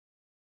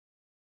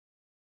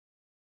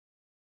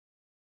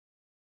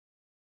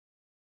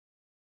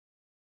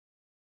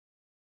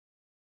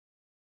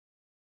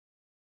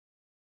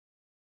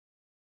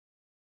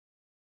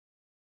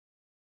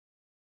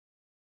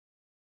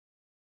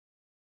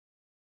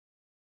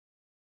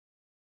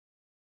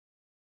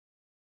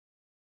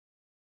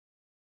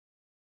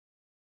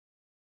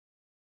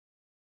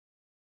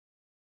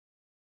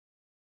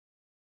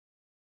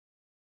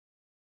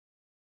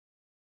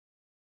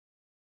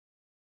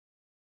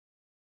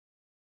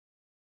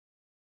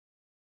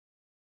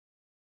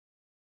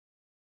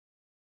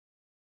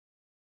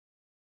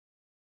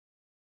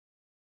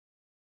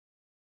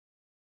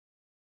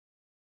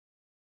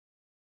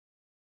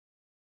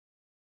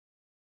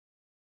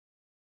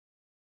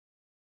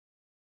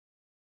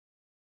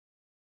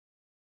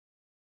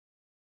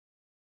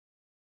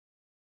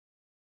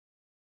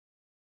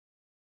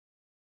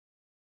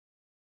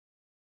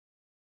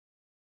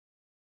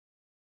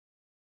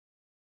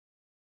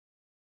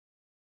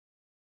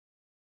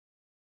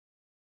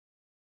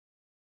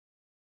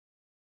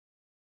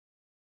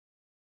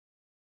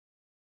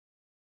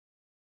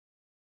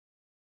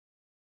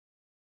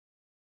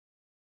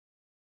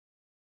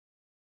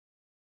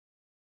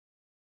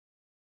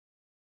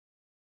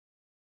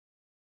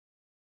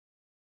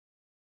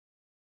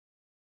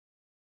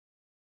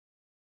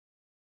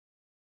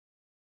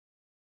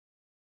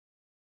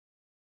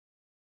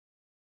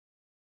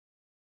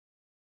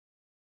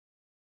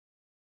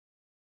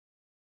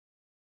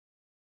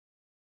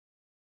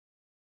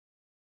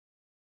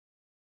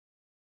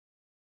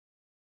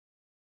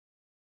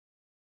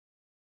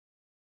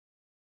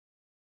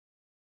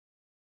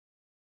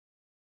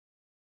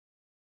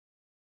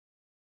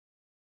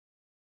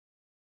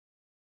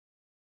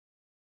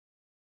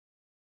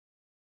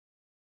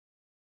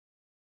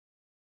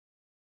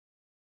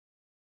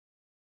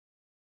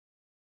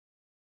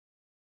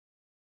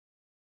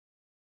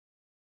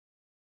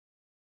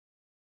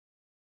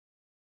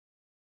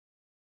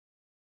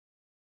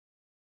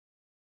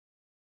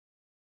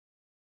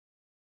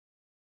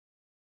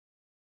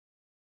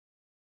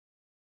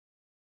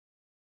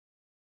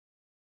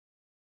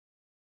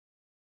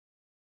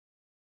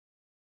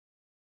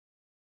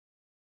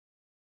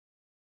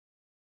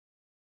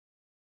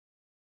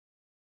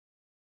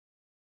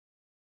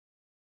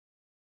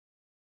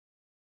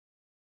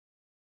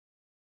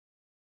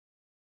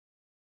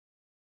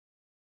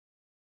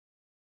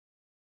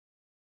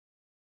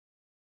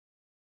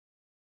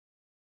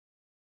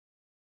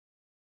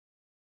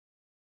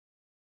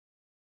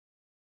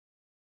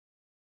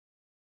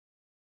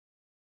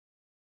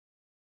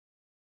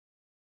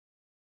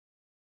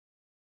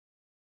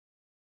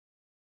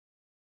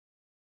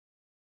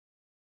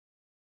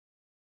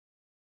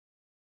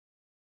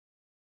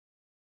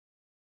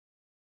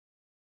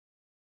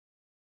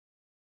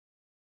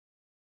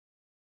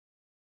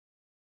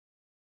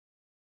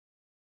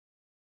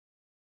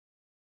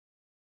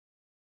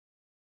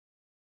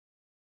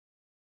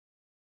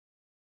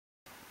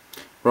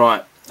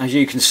Right, as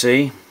you can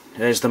see,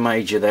 there's the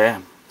Major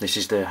there. This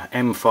is the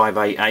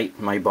M588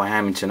 made by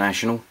Ham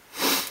International.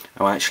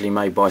 Well, actually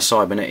made by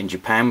Cybernet in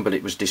Japan, but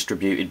it was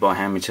distributed by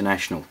Ham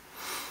International.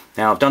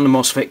 Now I've done the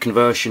MOSFET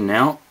conversion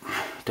now.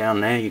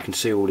 Down there you can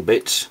see all the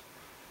bits.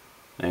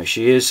 There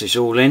she is, it's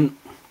all in.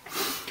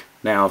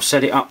 Now I've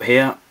set it up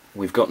here.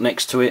 We've got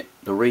next to it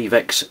the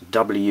Revex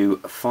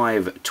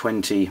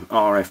W520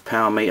 RF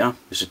power meter.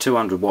 It's a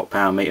 200 watt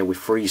power meter with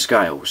 3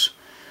 scales.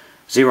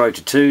 0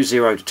 to 2,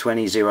 0 to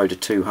 20, 0 to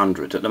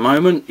 200. At the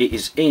moment it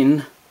is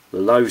in the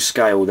low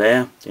scale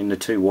there, in the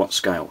 2 watt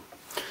scale.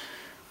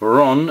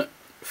 We're on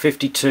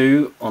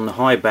 52 on the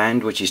high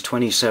band, which is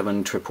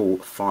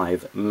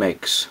 27555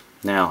 megs.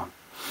 Now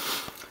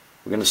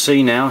we're going to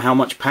see now how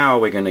much power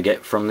we're going to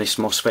get from this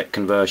MOSFET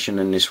conversion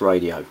and this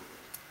radio.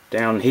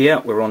 Down here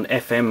we're on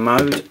FM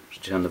mode.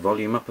 Just turn the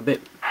volume up a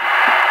bit.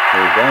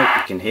 There we go,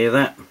 you can hear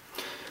that.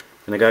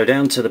 I'm going to go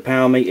down to the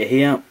power meter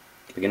here.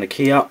 We're going to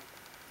key up.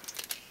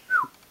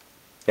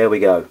 There we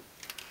go.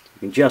 You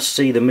can just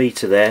see the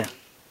meter there,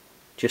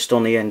 just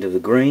on the end of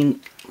the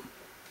green.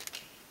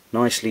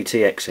 Nicely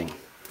TXing.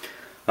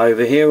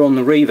 Over here on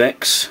the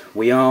Revex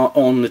we are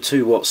on the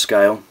 2 watt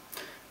scale,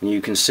 and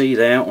you can see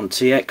there on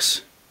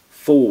TX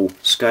full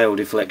scale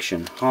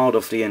deflection, hard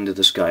off the end of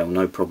the scale,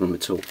 no problem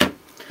at all.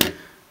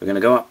 We're going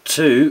to go up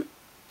to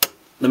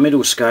the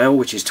middle scale,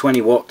 which is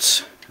 20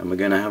 watts, and we're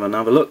going to have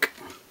another look.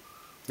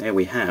 There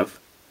we have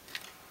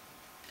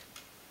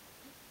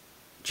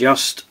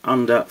just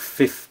under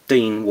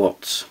 15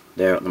 watts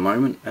there at the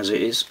moment, as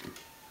it is.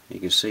 You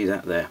can see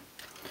that there,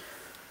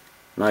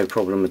 no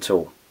problem at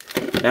all.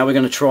 Now we're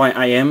going to try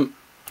AM,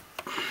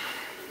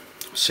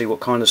 see what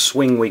kind of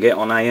swing we get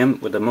on AM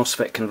with the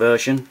MOSFET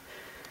conversion.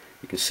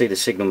 You can see the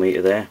signal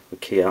meter there, we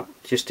key up,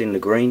 just in the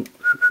green.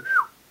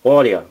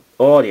 Audio,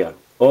 audio,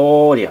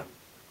 audio.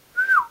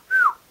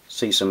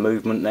 See some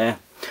movement there.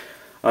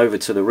 Over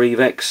to the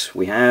Revex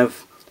we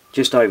have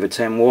just over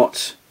 10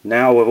 watts.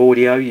 Now with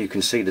audio you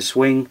can see the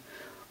swing.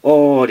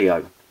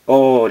 Audio,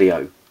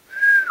 audio,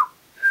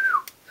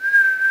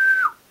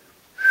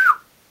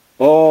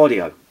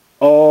 audio,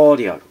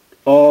 audio,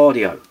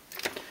 audio.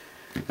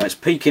 Now it's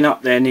peaking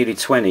up there nearly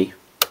 20.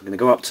 I'm going to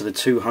go up to the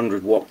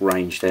 200 watt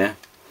range there.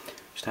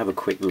 Just have a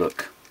quick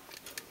look.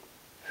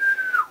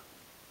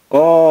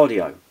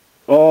 Audio,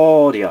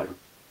 audio.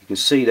 You can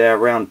see there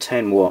around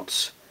 10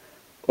 watts.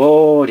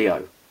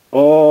 Audio,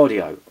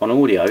 audio. On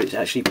audio it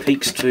actually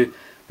peaks to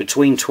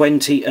between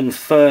 20 and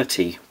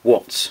 30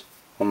 watts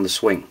on the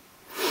swing.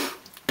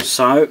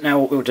 So now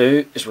what we'll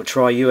do is we'll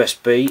try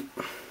USB,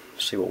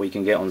 see what we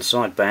can get on the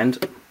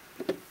sideband.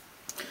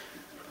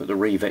 Put the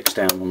Revex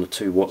down on the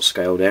 2 watt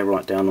scale there,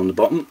 right down on the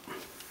bottom.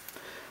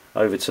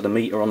 Over to the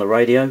meter on the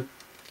radio.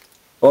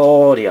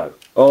 Audio,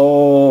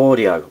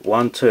 audio,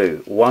 1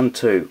 2, 1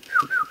 2.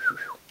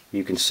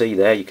 You can see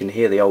there, you can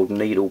hear the old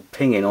needle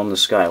pinging on the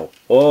scale.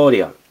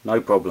 Audio,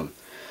 no problem.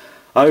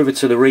 Over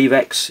to the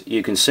Revex,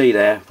 you can see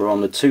there we're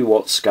on the 2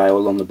 watt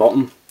scale on the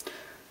bottom,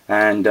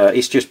 and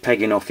it's just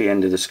pegging off the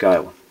end of the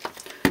scale.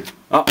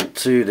 Up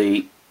to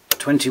the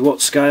 20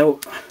 watt scale.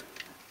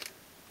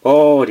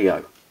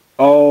 Audio,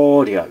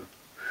 audio,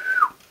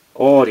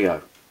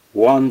 audio,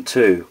 1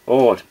 2,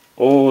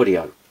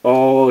 audio,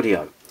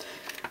 audio.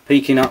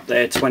 Peaking up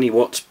there 20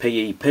 watts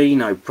PEP,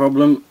 no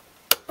problem.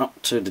 Up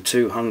to the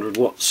 200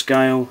 watt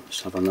scale,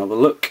 let's have another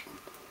look.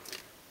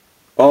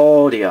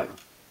 Audio,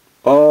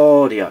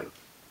 audio,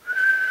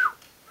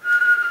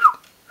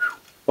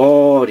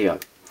 audio,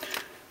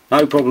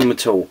 no problem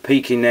at all.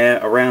 Peaking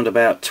there around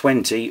about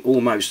 20,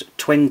 almost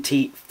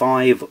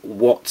 25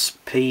 watts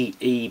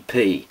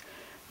PEP,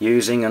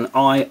 using an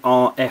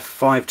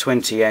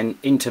Irf520N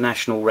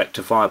International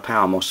Rectifier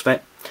Power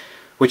MOSFET,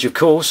 which of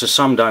course, as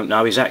some don't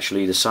know, is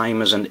actually the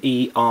same as an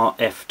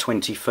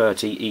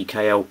Irf2030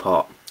 EKL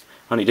part.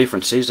 Only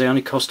difference is they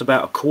only cost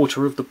about a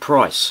quarter of the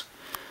price.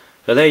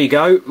 So there you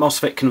go,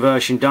 MOSFET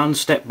conversion done,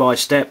 step by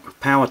step,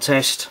 power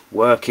test,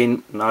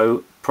 working,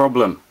 no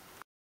problem.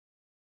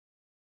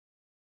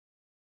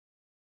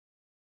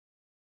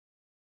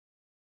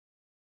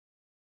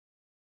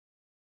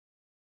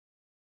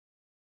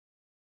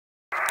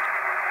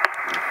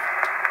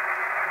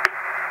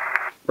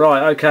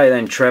 Right, okay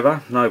then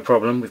Trevor, no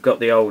problem. We've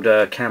got the old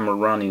camera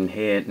running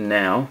here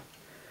now,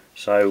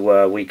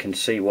 so we can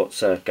see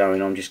what's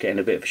going on. Just getting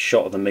a bit of a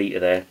shot of the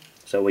meter there,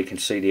 so we can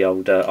see the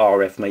old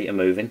RF meter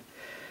moving.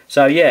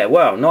 So yeah,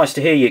 well, nice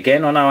to hear you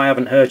again. I know I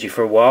haven't heard you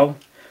for a while.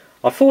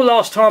 I thought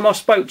last time I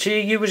spoke to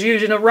you, you was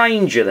using a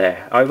Ranger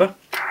there. Over?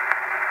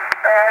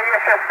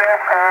 Yes, sir.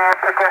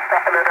 Progressed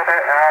up a little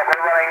bit.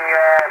 We're running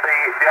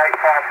the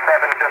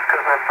 857 just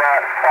because of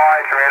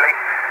size, really.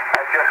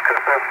 Just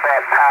because of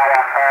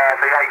power.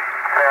 The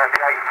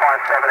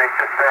 857 is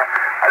just a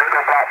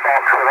little black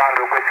box with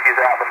 100 whiskies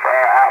out the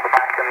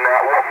back, and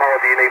what more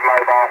do you need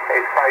mobile?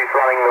 It saves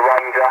running the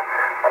Ranger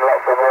and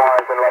lots of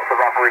wires and lots of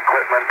other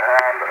equipment.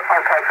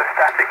 Okay for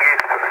static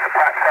use,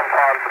 perhaps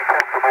sometimes and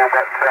portable,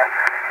 but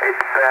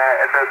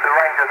the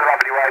Ranger's a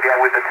lovely radio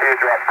with the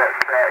teardrop, but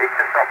it's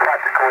just not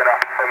practical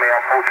enough for me,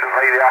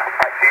 unfortunately.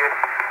 Back to you.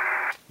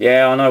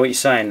 Yeah, I know what you're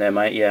saying there,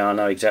 mate. Yeah, I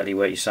know exactly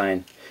what you're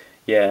saying.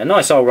 Yeah,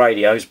 nice old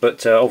radios,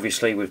 but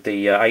obviously with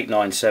the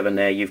 897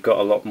 there, you've got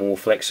a lot more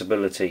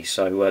flexibility.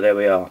 So there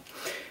we are.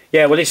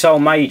 Yeah, well, this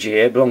old Major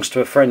here belongs to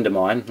a friend of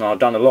mine. I've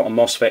done a lot of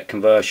MOSFET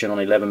conversion on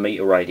 11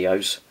 metre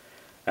radios.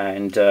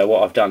 And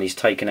what I've done is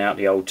taken out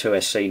the old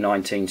 2SC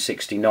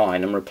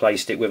 1969 and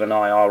replaced it with an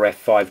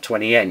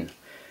Irf520N.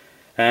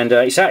 And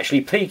it's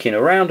actually peaking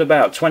around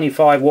about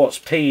 25 watts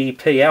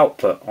PEP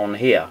output on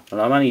here. And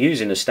I'm only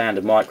using a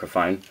standard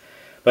microphone.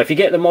 But if you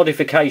get the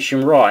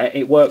modification right,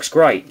 it works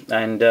great.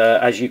 And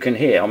as you can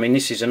hear, I mean,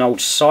 this is an old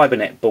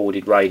Cybernet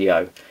boarded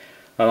radio.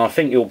 And I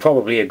think you'll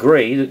probably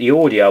agree that the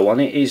audio on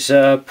it is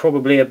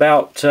probably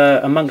about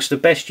amongst the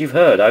best you've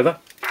heard. Over.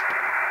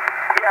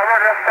 Yeah, well,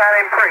 that's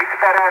sounding pretty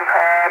spot on.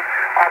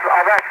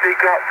 I've actually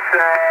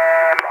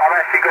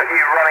got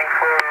you running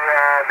through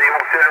the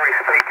auxiliary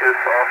speakers,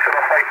 or should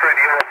I say through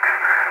the aux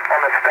on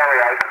the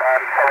stereo.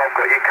 So I've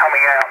got you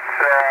coming out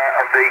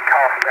of the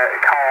car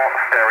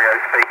stereo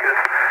speakers,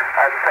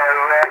 and so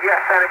yeah,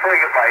 sounding pretty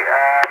good, mate.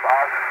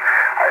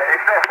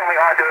 It's not something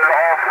I do a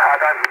lot of. I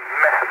don't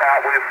mess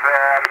about with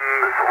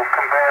sort of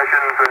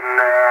conversions and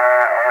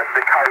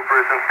the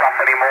Cobras and stuff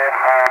anymore.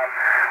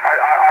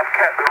 I've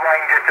kept the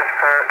Ranger just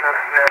for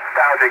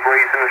nostalgic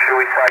reasons, shall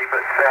we say,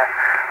 but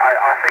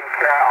I think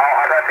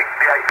I don't think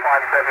the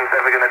 857 is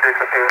ever going to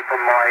disappear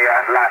from my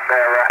lap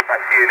there.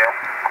 Back to you, Neil.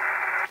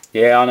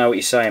 Yeah, I know what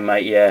you're saying,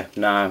 mate. Yeah,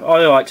 no,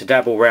 I like to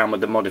dabble around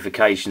with the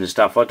modifications and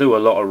stuff. I do a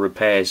lot of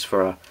repairs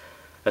for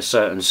a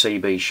certain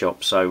CB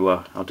shop,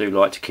 so I do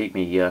like to keep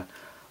me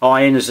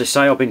eye in. As they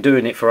say, I've been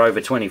doing it for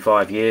over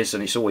 25 years,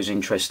 and it's always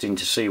interesting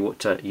to see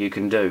what you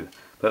can do.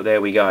 But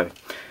there we go.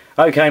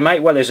 Okay,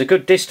 mate, well, there's a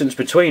good distance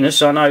between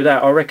us, I know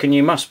that. I reckon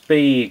you must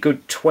be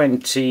good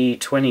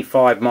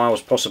 20-25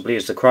 miles possibly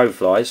as the crow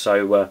flies,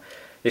 so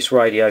this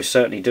radio's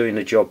certainly doing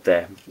the job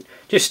there.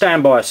 Just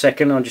stand by a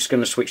second, I'm just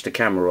going to switch the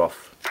camera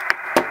off.